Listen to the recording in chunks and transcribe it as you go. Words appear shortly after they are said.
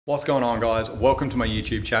What's going on, guys? Welcome to my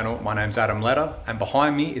YouTube channel. My name's Adam Letter, and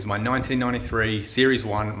behind me is my 1993 Series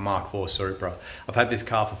 1 Mark IV Supra. I've had this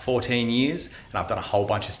car for 14 years and I've done a whole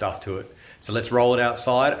bunch of stuff to it. So let's roll it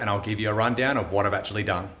outside and I'll give you a rundown of what I've actually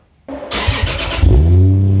done.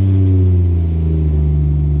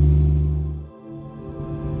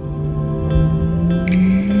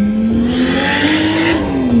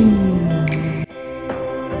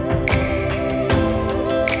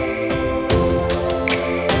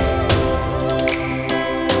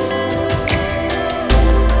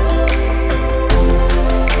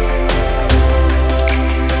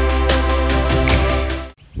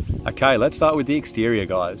 Okay, let's start with the exterior,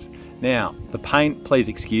 guys. Now, the paint, please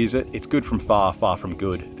excuse it. It's good from far, far from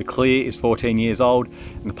good. The clear is 14 years old,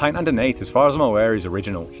 and the paint underneath, as far as I'm aware, is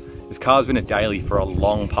original. This car's been a daily for a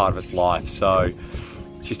long part of its life, so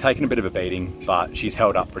she's taken a bit of a beating, but she's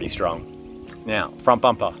held up pretty strong. Now, front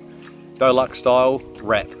bumper, Deluxe style,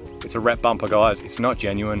 rep. It's a rep bumper, guys. It's not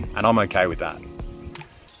genuine, and I'm okay with that.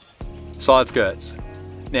 Side skirts.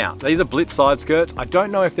 Now, these are Blitz side skirts. I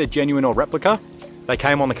don't know if they're genuine or replica. They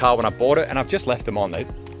came on the car when I bought it, and I've just left them on. They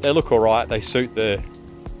look all right. They suit the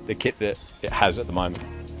kit that it has at the moment.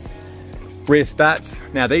 Rear spats.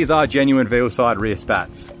 Now, these are genuine veal side rear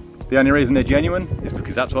spats. The only reason they're genuine is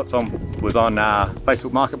because that's what was on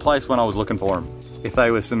Facebook Marketplace when I was looking for them. If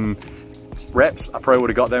they were some reps, I probably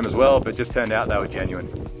would have got them as well, but it just turned out they were genuine.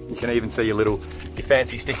 You can even see your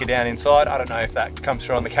fancy sticker down inside. I don't know if that comes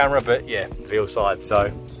through on the camera, but yeah, veal side.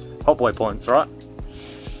 So hot boy points, right?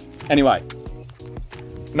 Anyway.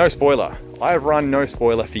 No spoiler. I have run no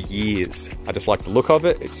spoiler for years. I just like the look of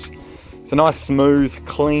it. It's a nice, smooth,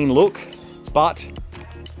 clean look, but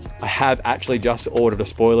I have actually just ordered a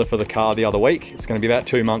spoiler for the car the other week. It's going to be about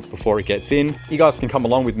 2 months before it gets in. You guys can come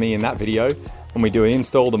along with me in that video when we do an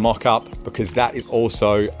install, the mock-up, because that is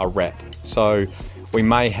also a rep. So we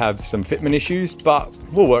may have some fitment issues, but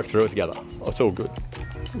we'll work through it together. It's all good.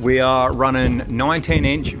 We are running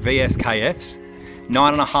 19-inch VSKFs.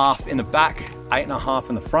 9.5 in the back, 8.5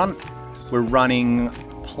 in the front. We're running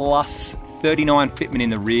plus 39 fitment in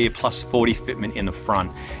the rear, plus 40 fitment in the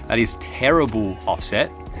front. That is terrible offset.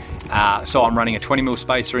 So I'm running a 20mm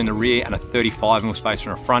spacer in the rear and a 35mm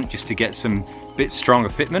spacer in the front just to get some bit stronger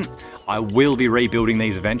fitment. I will be rebuilding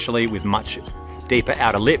these eventually with much deeper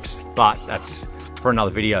outer lips, but that's for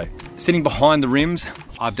another video. Sitting behind the rims,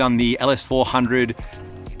 I've done the LS400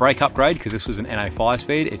 brake upgrade because this was an NA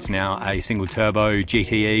 5-speed. It's now a single turbo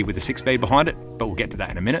GTE with a 6-speed behind it, but we'll get to that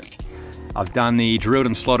in a minute. I've done the drilled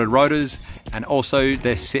and slotted rotors, and also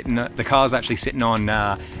the car's actually sitting on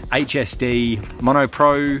HSD Mono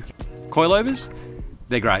Pro coilovers.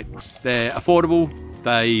 They're great. They're affordable,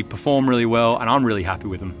 they perform really well, and I'm really happy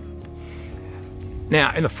with them.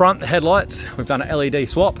 Now, in the front, the headlights, we've done an LED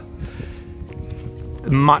swap.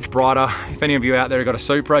 Much brighter. If any of you out there have got a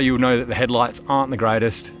Supra, you'll know that the headlights aren't the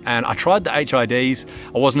greatest. And I tried the HIDs.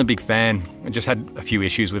 I wasn't a big fan. I just had a few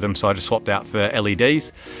issues with them, so I just swapped out for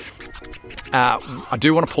LEDs. I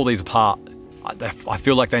do want to pull these apart. I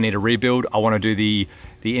feel like they need a rebuild. I want to do the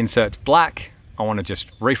inserts black. I want to just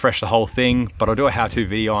refresh the whole thing, but I'll do a how-to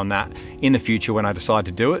video on that in the future when I decide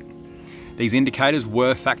to do it. These indicators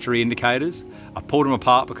were factory indicators. I pulled them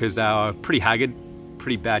apart because they were pretty haggard,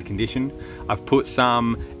 pretty bad condition. I've put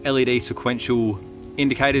some LED sequential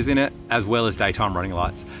indicators in it, as well as daytime running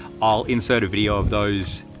lights. I'll insert a video of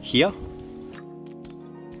those here.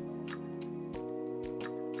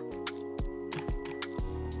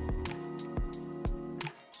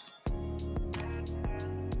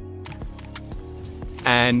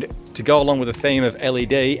 And to go along with the theme of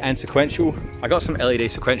LED and sequential, I got some LED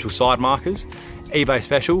sequential side markers. eBay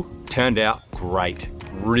special, turned out great.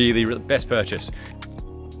 Really, really best purchase.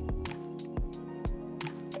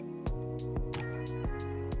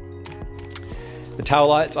 The tail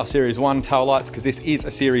lights are Series 1 tail lights because this is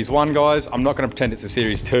a Series 1, guys. I'm not going to pretend it's a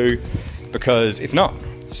Series 2 because it's not.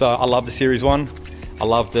 So I love the Series 1. I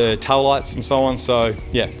love the tail lights and so on. So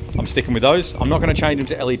yeah, I'm sticking with those. I'm not going to change them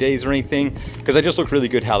to LEDs or anything because they just look really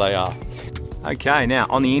good how they are. Okay, now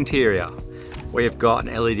on the interior, we've got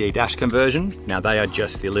an LED dash conversion. Now they are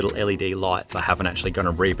just the little LED lights. I haven't actually gone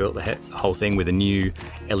and rebuilt the whole thing with a new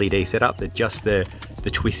LED setup. They're just the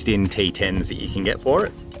twist-in T10s that you can get for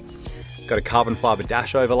it. Got a carbon fiber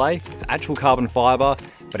dash overlay. It's actual carbon fiber,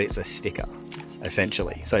 but it's a sticker,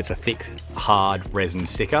 essentially. So it's a thick, hard resin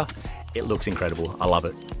sticker. It looks incredible. I love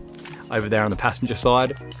it. Over there on the passenger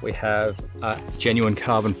side, we have a genuine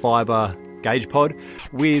carbon fiber gauge pod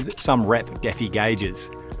with some rep Defi gauges.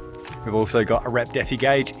 We've also got a rep Defi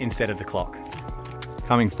gauge instead of the clock.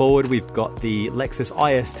 Coming forward, we've got the Lexus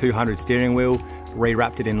IS 200 steering wheel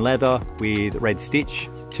rewrapped it in leather with red stitch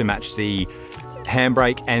to match the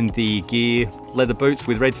handbrake and the gear leather boots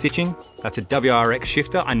with red stitching. That's a WRX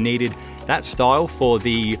shifter. I needed that style for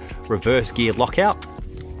the reverse gear lockout.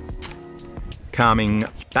 Coming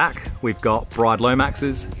back, we've got Bride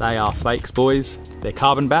Lomaxes. They are fakes, boys. They're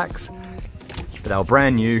carbon backs, but they were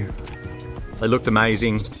brand new. They looked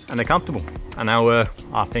amazing and they're comfortable. And they were,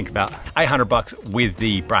 I think, about 800 bucks with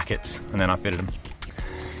the brackets, and then I fitted them.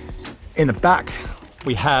 In the back,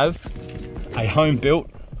 we have a home built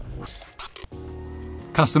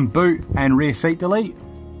custom boot and rear seat delete.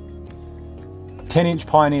 10-inch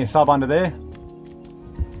Pioneer sub under there.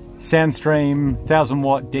 Soundstream 1000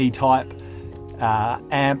 watt D-type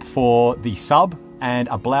amp for the sub, and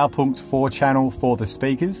a Blaupunkt 4-channel for the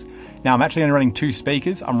speakers. Now I'm actually only running 2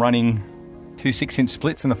 speakers. I'm running 2 6-inch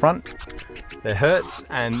splits in the front. They're Hertz,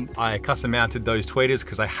 and I custom mounted those tweeters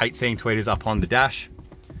because I hate seeing tweeters up on the dash.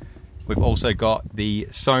 We've also got the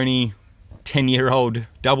Sony 10-year-old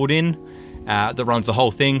doubled in that runs the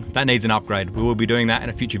whole thing. That needs an upgrade. We will be doing that in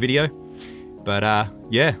a future video. But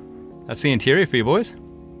yeah, that's the interior for you boys.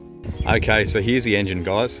 Okay, so here's the engine,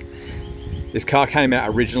 guys. This car came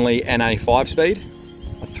out originally NA 5-speed.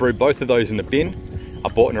 I threw both of those in the bin. I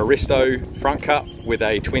bought an Aristo front cut with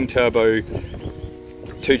a twin turbo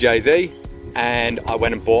 2JZ, and I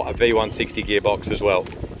went and bought a V160 gearbox as well.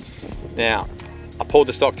 Now, I pulled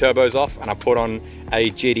the stock turbos off and I put on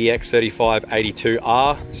a GDX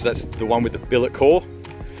 3582R, so that's the one with the billet core.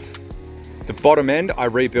 The bottom end I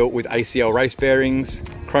rebuilt with ACL race bearings,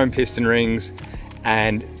 chrome piston rings,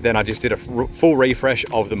 and then I just did a full refresh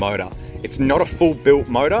of the motor. It's not a full built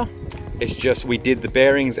motor, it's just we did the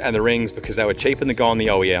bearings and the rings because they were cheaper than going the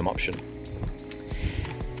OEM option.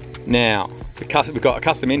 Now, we've got a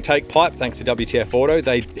custom intake pipe thanks to WTF Auto.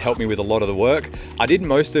 They helped me with a lot of the work. I did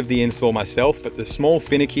most of the install myself, but the small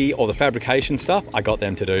finicky or the fabrication stuff, I got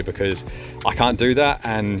them to do because I can't do that,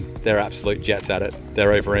 and they're absolute jets at it.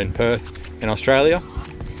 They're over in Perth in Australia.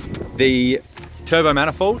 The turbo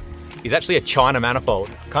manifold is actually a China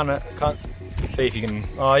manifold. Can't see if you can,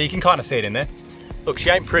 oh, you can kind of see it in there. Look,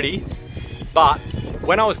 she ain't pretty, but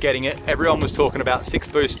when I was getting it, everyone was talking about 6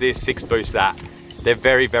 boost this, 6 boost that. They're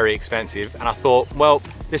very, very expensive. And I thought, well,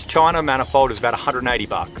 this China manifold is about 180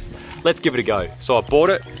 bucks. Let's give it a go. So I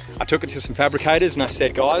bought it, I took it to some fabricators and I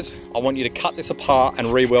said, guys, I want you to cut this apart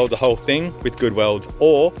and re-weld the whole thing with good welds,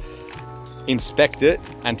 or inspect it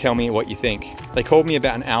and tell me what you think. They called me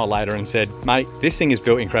about an hour later and said, mate, this thing is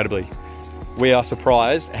built incredibly. We are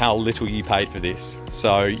surprised how little you paid for this.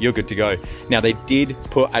 So you're good to go. Now they did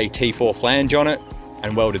put a T4 flange on it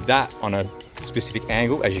and welded that on a specific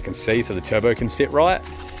angle, as you can see, so the turbo can sit right.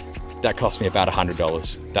 That cost me about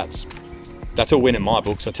 $100. That's a win in my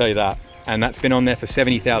books, I'll tell you that. And that's been on there for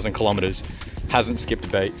 70,000 kilometers. Hasn't skipped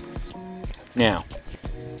a beat. Now,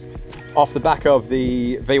 off the back of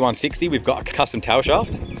the V160, we've got a custom tail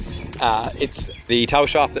shaft. It's the tail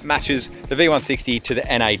shaft that matches the V160 to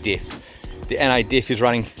the NA diff. The NA diff is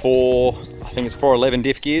running I think it's 411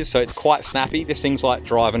 diff gears, so it's quite snappy. This thing's like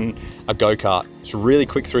driving a go-kart. It's really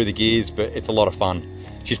quick through the gears, but it's a lot of fun.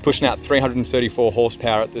 She's pushing out 334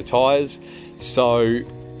 horsepower at the tires, so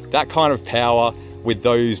that kind of power with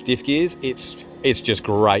those diff gears, it's just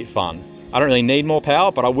great fun. I don't really need more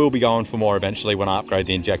power, but I will be going for more eventually when I upgrade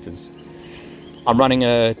the injectors. I'm running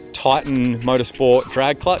a Titan Motorsport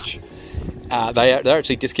drag clutch. They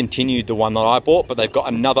actually discontinued the one that I bought, but they've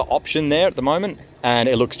got another option there at the moment, and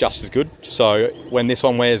it looks just as good. So when this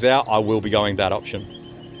one wears out, I will be going that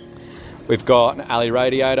option. We've got an alley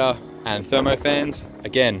radiator and thermo fans.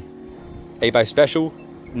 Again, eBay special,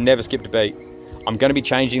 never skipped a beat. I'm going to be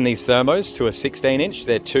changing these thermos to a 16-inch.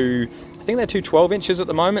 I think they're two 12 inches at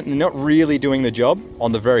the moment, and they're not really doing the job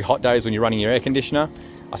on the very hot days when you're running your air conditioner.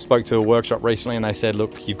 I spoke to a workshop recently and they said,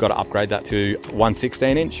 look, you've got to upgrade that to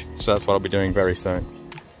 116-inch. So that's what I'll be doing very soon.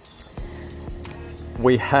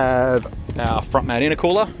 We have our front mount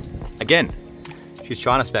intercooler. Again, she's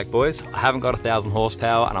China spec, boys. I haven't got 1,000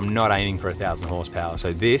 horsepower and I'm not aiming for 1,000 horsepower.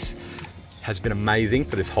 So this has been amazing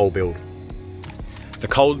for this whole build. The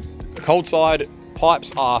cold side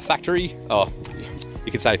pipes are factory. Oh,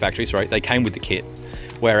 you could say factory, sorry. They came with the kit.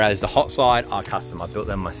 Whereas the hot side are custom. I built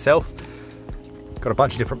them myself. Got a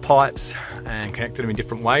bunch of different pipes and connected them in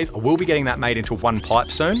different ways. I will be getting that made into one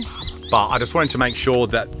pipe soon, but I just wanted to make sure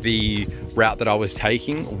that the route that I was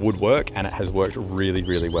taking would work, and it has worked really,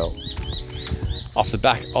 really well. Off the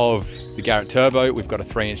back of the Garrett Turbo, we've got a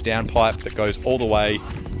 3-inch down pipe that goes all the way,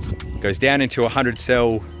 goes down into a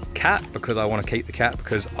 100-cell cat because I want to keep the cat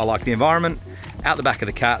because I like the environment. Out the back of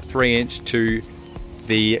the cat, 3-inch to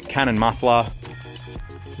the Canon muffler,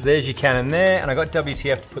 So there's your Canon there, and I got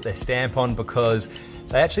WTF to put their stamp on because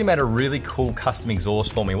they actually made a really cool custom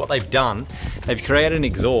exhaust for me. What they've done, they've created an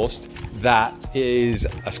exhaust that is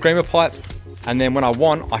a screamer pipe, and then when I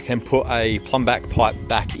want, I can put a plumb back pipe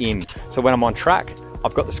back in. So when I'm on track,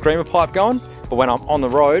 I've got the screamer pipe going, but when I'm on the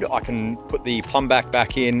road, I can put the plumb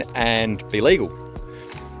back in and be legal.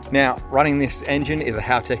 Now, running this engine is a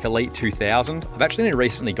Howtech Elite 2000. I've actually only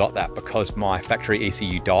recently got that because my factory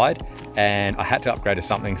ECU died and I had to upgrade to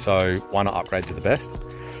something, so why not upgrade to the best?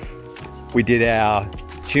 We did our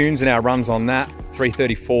tunes and our runs on that,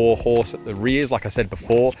 334 horse at the rears, like I said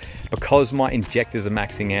before. Because my injectors are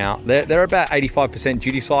maxing out, they're about 85%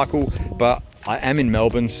 duty cycle, but I am in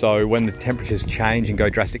Melbourne, so when the temperatures change and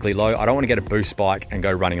go drastically low, I don't want to get a boost spike and go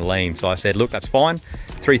running lean. So I said, look, that's fine.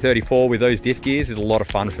 334 with those diff gears is a lot of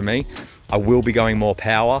fun for me. I will be going more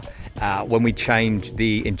power when we change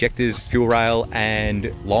the injectors, fuel rail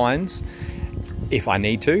and lines if I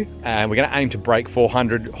need to. And we're going to aim to break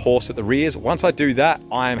 400 horse at the rears. Once I do that,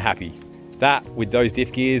 I am happy. That with those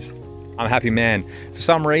diff gears, I'm a happy man. For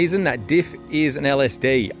some reason, that diff is an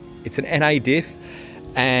LSD. It's an NA diff,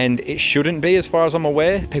 and it shouldn't be as far as I'm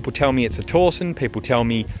aware. People tell me it's a Torsen, people tell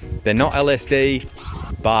me they're not LSD,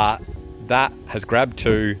 but that has grabbed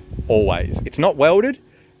to always. It's not welded,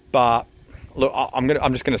 but look, I'm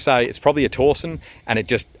just gonna say it's probably a Torsen, and it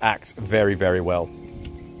just acts very, very well.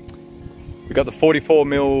 We've got the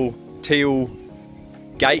 44mm teal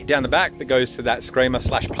gate down the back that goes to that screamer /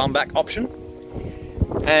 plumb back option.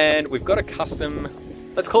 And we've got a custom,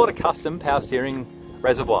 let's call it a custom power steering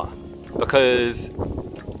reservoir, because,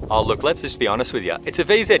 oh look, let's just be honest with you. It's a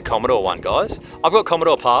VZ Commodore one, guys. I've got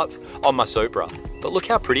Commodore parts on my Supra, but look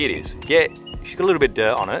how pretty it is. Yeah, she's got a little bit of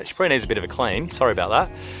dirt on it. She probably needs a bit of a clean, sorry about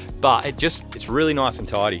that. But it's really nice and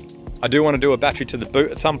tidy. I do want to do a battery to the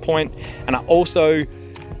boot at some point, and I also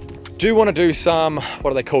do want to do some,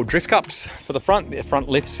 what are they called, drift cups for the front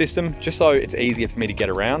lift system, just so it's easier for me to get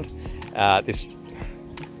around.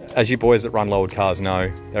 As you boys that run lowered cars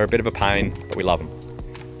know, they're a bit of a pain, but we love them.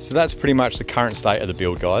 So that's pretty much the current state of the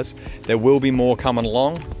build, guys. There will be more coming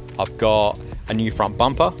along. I've got a new front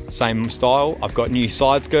bumper, same style. I've got new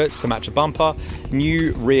side skirts to match the bumper,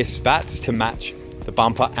 new rear spats to match the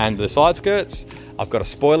bumper and the side skirts. I've got a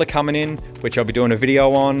spoiler coming in, which I'll be doing a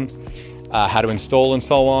video on, how to install and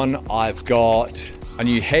so on. I've got a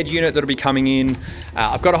new head unit that'll be coming in.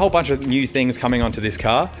 I've got a whole bunch of new things coming onto this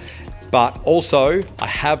car, but also I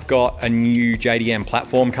have got a new JDM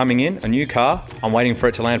platform coming in, a new car. I'm waiting for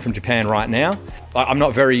it to land from Japan right now. I'm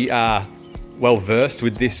not very well versed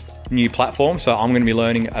with this new platform, so I'm gonna be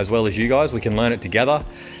learning as well as you guys. We can learn it together.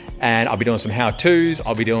 And I'll be doing some how-tos.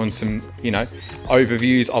 I'll be doing some,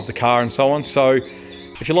 overviews of the car and so on. So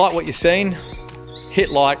if you like what you're seeing,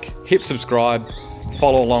 hit like, hit subscribe,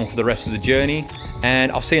 follow along for the rest of the journey,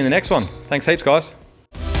 and I'll see you in the next one. Thanks heaps, guys.